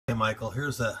Michael.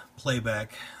 Here's a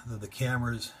playback of the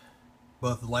cameras,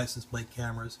 both the license plate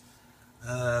cameras.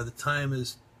 The time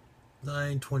is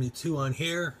 9:22 on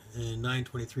here and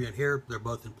 9:23 on here. They're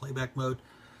both in playback mode.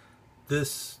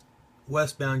 This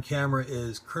westbound camera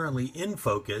is currently in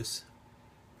focus.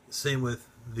 Same with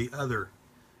the other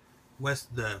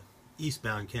the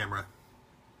eastbound camera.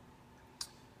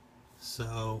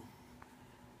 So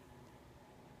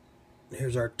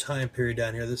here's our time period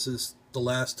down here. This is the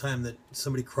last time that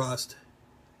somebody crossed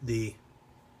the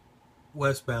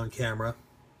westbound camera.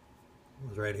 It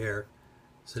was right here.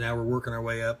 So now we're working our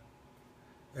way up.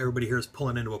 Everybody here is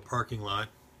pulling into a parking lot.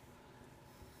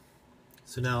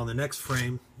 So now in the next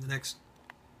frame, the next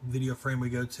video frame we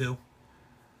go to.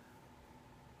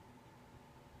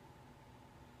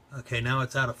 Okay, now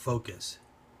it's out of focus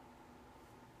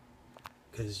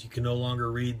because you can no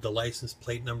longer read the license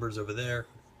plate numbers over there,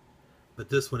 but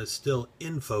this one is still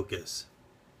in focus.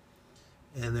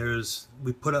 And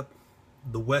we put up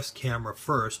the west camera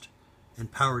first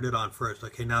and powered it on first.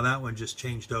 Okay, now that one just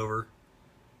changed over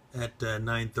at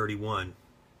 9:31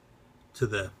 to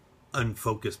the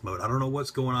unfocused mode. I don't know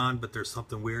what's going on, but there's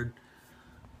something weird.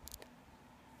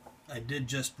 I did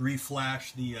just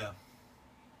reflash the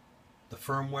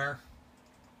firmware,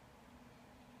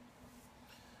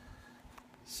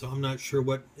 so I'm not sure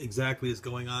what exactly is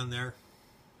going on there,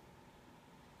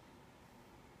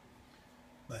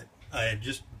 but I had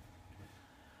just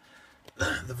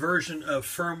the version of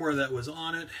firmware that was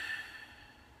on it.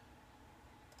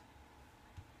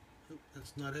 Oh,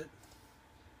 that's not it.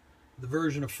 The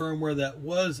version of firmware that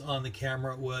was on the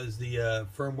camera was the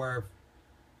firmware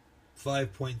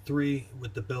 5.3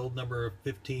 with the build number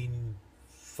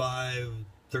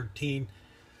 15513.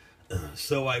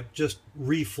 So I just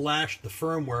reflashed the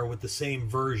firmware with the same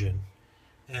version,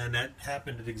 and that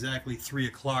happened at exactly 3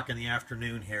 o'clock in the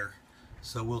afternoon here.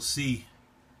 So we'll see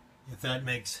if that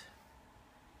makes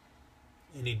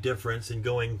any difference in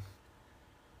going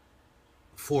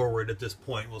forward at this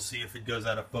point. We'll see if it goes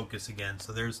out of focus again.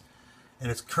 So and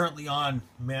it's currently on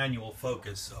manual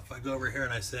focus. So if I go over here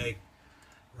and I say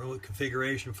remote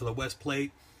configuration for the west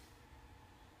plate,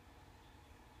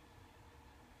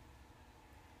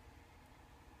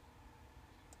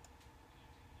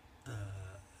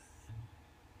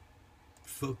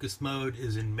 focus mode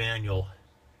is in manual,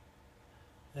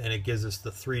 and it gives us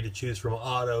the 3 to choose from: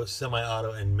 auto,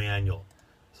 semi-auto, and manual.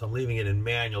 So I'm leaving it in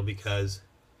manual because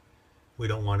we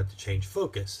don't want it to change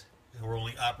focus, and we're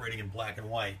only operating in black and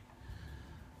white.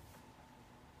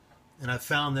 And I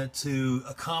found that to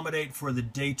accommodate for the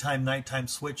daytime nighttime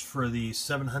switch for the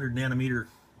 700 nanometer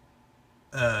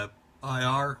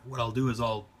IR, what I'll do is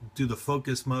I'll do the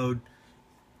focus mode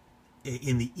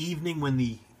in the evening when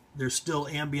there's still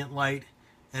ambient light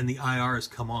and the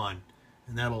IRs come on,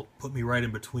 and that'll put me right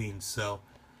in between. So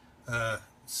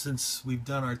since we've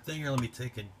done our thing here, let me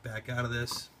take it back out of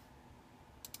this.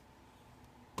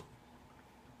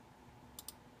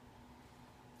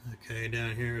 Okay,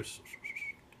 down here,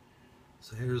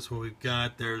 so here's what we've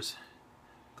got. There's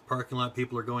the parking lot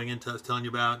people are going into, I was telling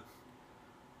you about.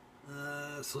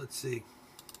 So let's see.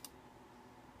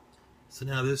 So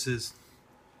now this is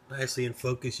nicely in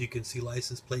focus. You can see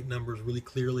license plate numbers really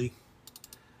clearly.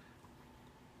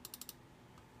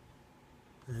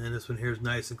 And this one here is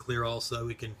nice and clear also.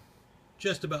 We can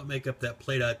just about make up that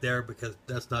plate out there because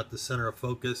that's not the center of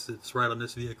focus. It's right on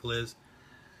this vehicle is.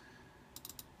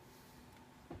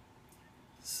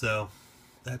 So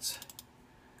that's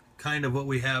kind of what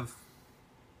we have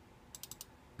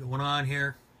going on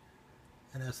here.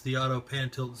 And that's the auto pan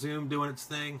tilt zoom doing its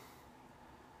thing,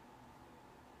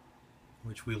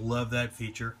 which we love that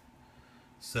feature.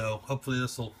 So hopefully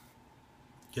this will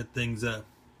get things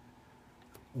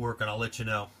working. I'll let you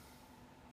know.